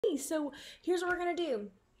Hi. So here's what we're going to do.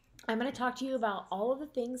 I'm going to talk to you about all of the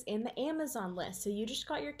things in the Amazon list. So you just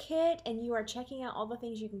got your kit and you are checking out all the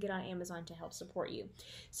things you can get on Amazon to help support you.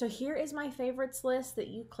 So here is my favorites list that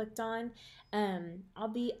you clicked on.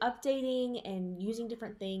 I'll be updating and using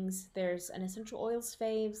different things. There's an essential oils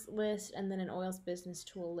faves list and then an oils business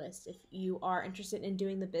tool list. If you are interested in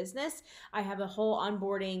doing the business, I have a whole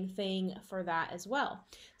onboarding thing for that as well.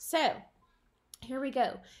 So here we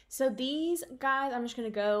go. So these guys, I'm just going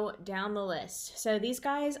to go down the list. So these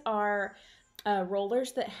guys are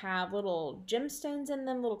rollers that have little gemstones in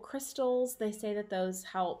them, little crystals. They say that those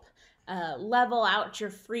help level out your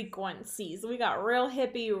frequencies. We got real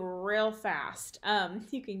hippie real fast.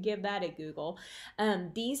 You can give that a Google.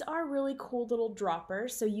 These are really cool little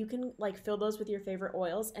droppers. So you can like fill those with your favorite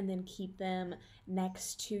oils and then keep them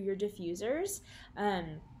next to your diffusers.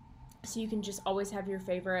 So you can just always have your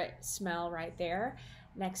favorite smell right there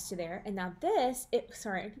next to there. And now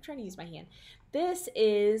sorry, I'm trying to use my hand. This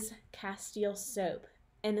is Castile soap.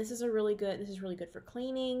 And this is really good for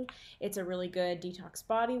cleaning. It's a really good detox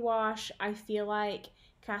body wash. I feel like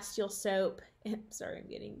Castile soap, sorry, I'm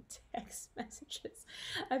getting text messages.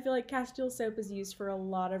 I feel like Castile soap is used for a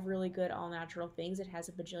lot of really good all natural things. It has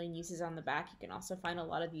a bajillion uses on the back. You can also find a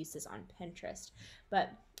lot of uses on Pinterest. But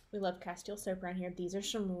we love Castile soap around here. These are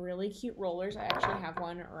some really cute rollers. I actually have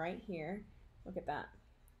one right here. Look at that.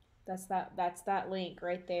 That's that link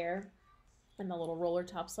right there. And the little roller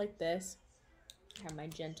tops like this. I have my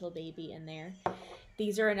gentle baby in there.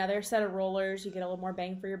 These are another set of rollers. You get a little more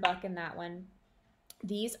bang for your buck in that one.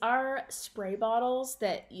 These are spray bottles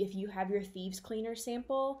that if you have your Thieves Cleaner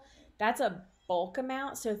sample, that's a bulk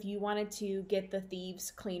amount. So if you wanted to get the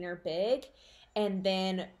Thieves Cleaner big and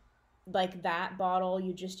then like that bottle,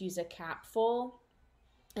 you just use a cap full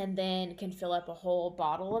and then can fill up a whole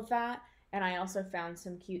bottle of that. And I also found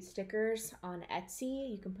some cute stickers on Etsy.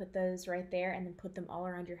 You can put those right there and then put them all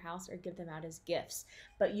around your house or give them out as gifts.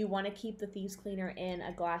 But you want to keep the Thieves Cleaner in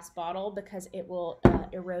a glass bottle because it will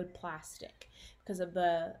erode plastic because of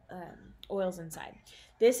the oils inside.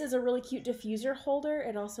 This is a really cute diffuser holder.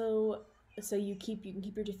 It also, so you can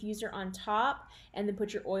keep your diffuser on top and then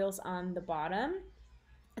put your oils on the bottom.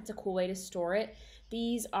 It's a cool way to store it.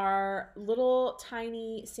 These are little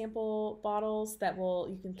tiny sample bottles that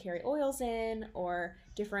you can carry oils in or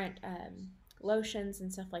different lotions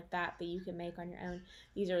and stuff like that you can make on your own.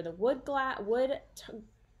 These are the wood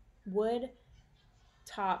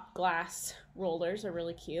top glass rollers are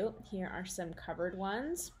really cute. Here are some covered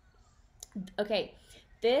ones. Okay,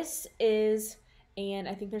 this is, and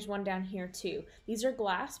I think there's one down here too. These are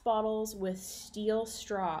glass bottles with steel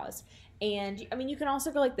straws. And I mean, you can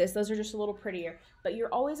also go like this. Those are just a little prettier, but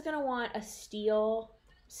you're always going to want a steel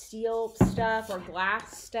stuff or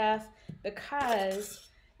glass stuff because,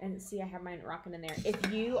 and see, I have mine rocking in there.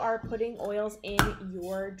 If you are putting oils in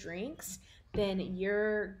your drinks, then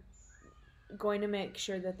you're going to make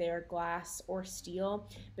sure that they are glass or steel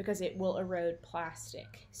because it will erode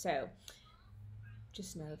plastic. So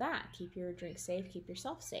just know that. Keep your drink safe, keep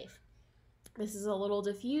yourself safe. This is a little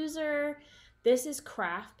diffuser. This is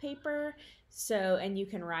craft paper, and you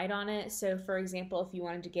can write on it. So for example, if you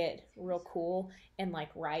wanted to get real cool and like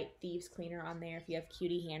write Thieves Cleaner on there, if you have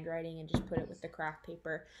cutie handwriting and just put it with the craft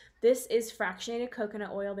paper. This is fractionated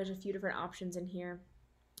coconut oil. There's a few different options in here.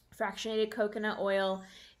 Fractionated coconut oil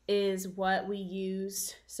is what we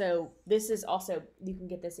use. So this is also, you can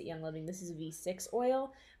get this at Young Living. This is V6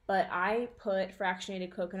 oil, but I put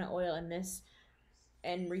fractionated coconut oil in this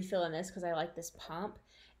and refill in this because I like this pump.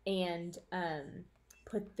 And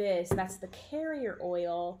put this, that's the carrier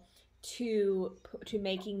oil to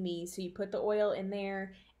making these. So you put the oil in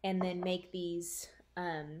there and then make these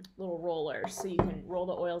little rollers. So you can roll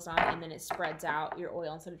the oils on and then it spreads out your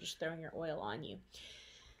oil instead of just throwing your oil on you.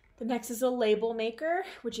 The next is a label maker,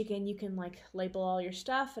 which again, you can like label all your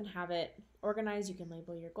stuff and have it organized. You can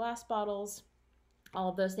label your glass bottles, all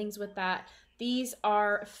of those things with that. These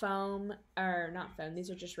are foam, or not foam, these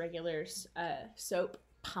are just regular soap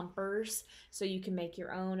pumpers, so you can make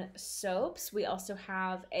your own soaps. We also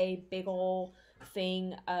have a big ol'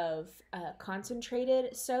 thing of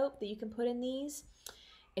concentrated soap that you can put in these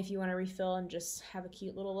if you want to refill and just have a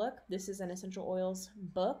cute little look. This is an essential oils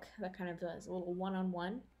book that kind of does a little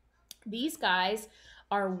one-on-one. These guys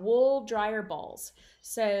are wool dryer balls.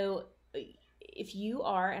 So if you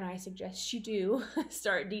are, and I suggest you do,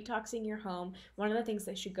 start detoxing your home, one of the things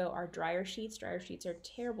that should go are dryer sheets. Dryer sheets are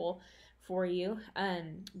terrible for you,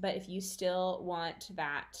 but if you still want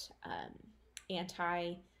that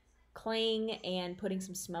anti-cling and putting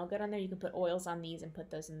some smell good on there, you can put oils on these and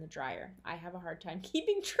put those in the dryer. I have a hard time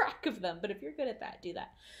keeping track of them, but if you're good at that, do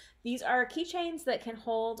that. These are keychains that can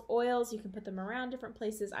hold oils. You can put them around different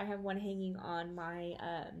places. I have one hanging on my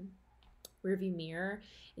rearview mirror,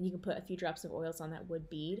 and you can put a few drops of oils on that wood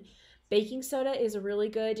bead. Baking soda is really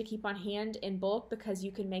good to keep on hand in bulk because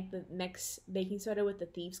you can mix baking soda with the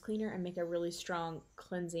thieves cleaner and make a really strong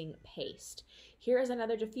cleansing paste. Here is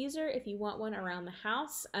another diffuser if you want one around the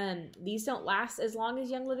house. These don't last as long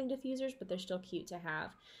as Young Living diffusers, but they're still cute to have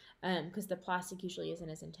because the plastic usually isn't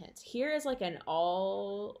as intense. Here is like a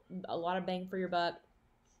lot of bang for your buck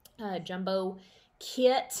jumbo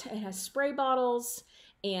kit. It has spray bottles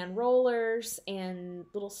and rollers and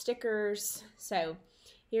little stickers. So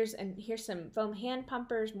here's some foam hand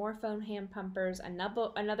pumpers, more foam hand pumpers,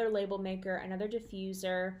 another label maker, another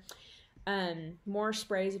diffuser, more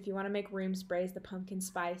sprays if you want to make room sprays. The pumpkin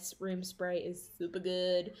spice room spray is super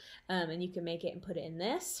good, and you can make it and put it in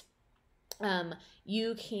this.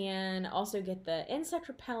 You can also get the insect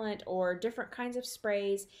repellent or different kinds of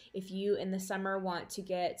sprays if you in the summer want to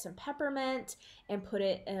get some peppermint and put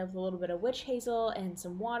it in a little bit of witch hazel and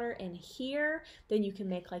some water in here. Then you can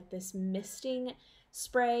make like this misting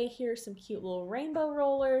spray. Here's some cute little rainbow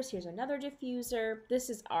rollers. Here's another diffuser. This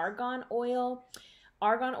is argan oil.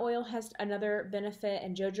 Argan oil has another benefit,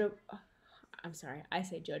 and I'm sorry, I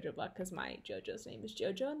say Jojo Black because my Jojo's name is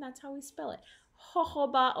Jojo, and that's how we spell it.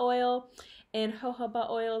 Jojoba oil, and jojoba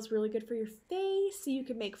oil is really good for your face. So you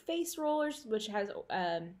can make face rollers, which has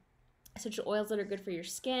essential oils that are good for your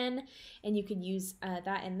skin, and you can use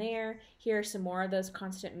that in there. Here are some more of those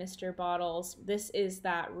Constant Mister bottles. This is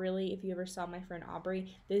that really, if you ever saw my friend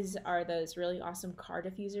Aubrey, these are those really awesome car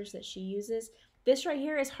diffusers that she uses. This right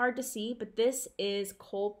here is hard to see, but this is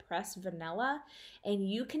cold pressed vanilla, and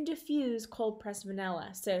you can diffuse cold pressed vanilla.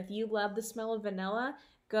 So if you love the smell of vanilla,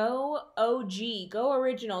 go OG, go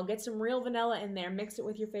original, get some real vanilla in there, mix it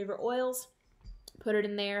with your favorite oils, put it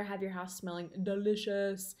in there, have your house smelling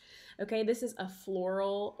delicious. Okay, this is a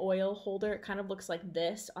floral oil holder. It kind of looks like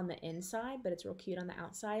this on the inside, but it's real cute on the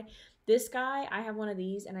outside. This guy, I have one of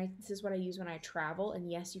these, and this is what I use when I travel. And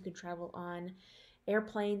yes, you can travel on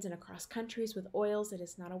airplanes and across countries with oils. It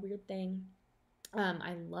is not a weird thing.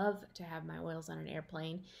 I love to have my oils on an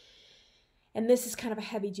airplane. And this is kind of a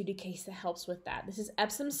heavy duty case that helps with that. This is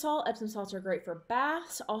Epsom salt. Epsom salts are great for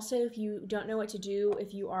baths. Also, if you don't know what to do,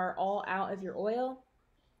 if you are all out of your oil,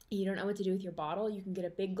 you don't know what to do with your bottle, you can get a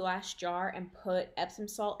big glass jar and put Epsom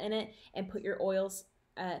salt in it and put your oils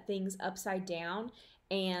things upside down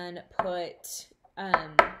and put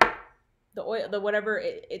the oil,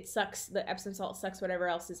 it sucks, the Epsom salt sucks whatever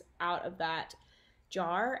else is out of that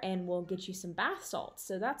jar and will get you some bath salts.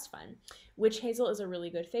 So that's fun. Witch hazel is a really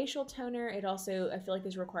good facial toner. It also, I feel like,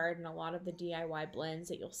 is required in a lot of the DIY blends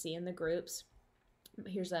that you'll see in the groups.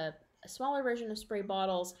 Here's a smaller version of spray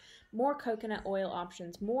bottles, more coconut oil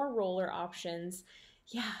options, more roller options.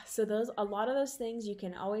 Yeah, so a lot of those things, you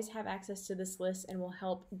can always have access to this list and will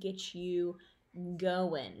help get you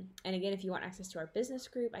going. And again, if you want access to our business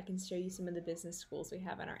group, I can show you some of the business schools we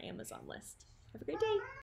have on our Amazon list. Have a great day.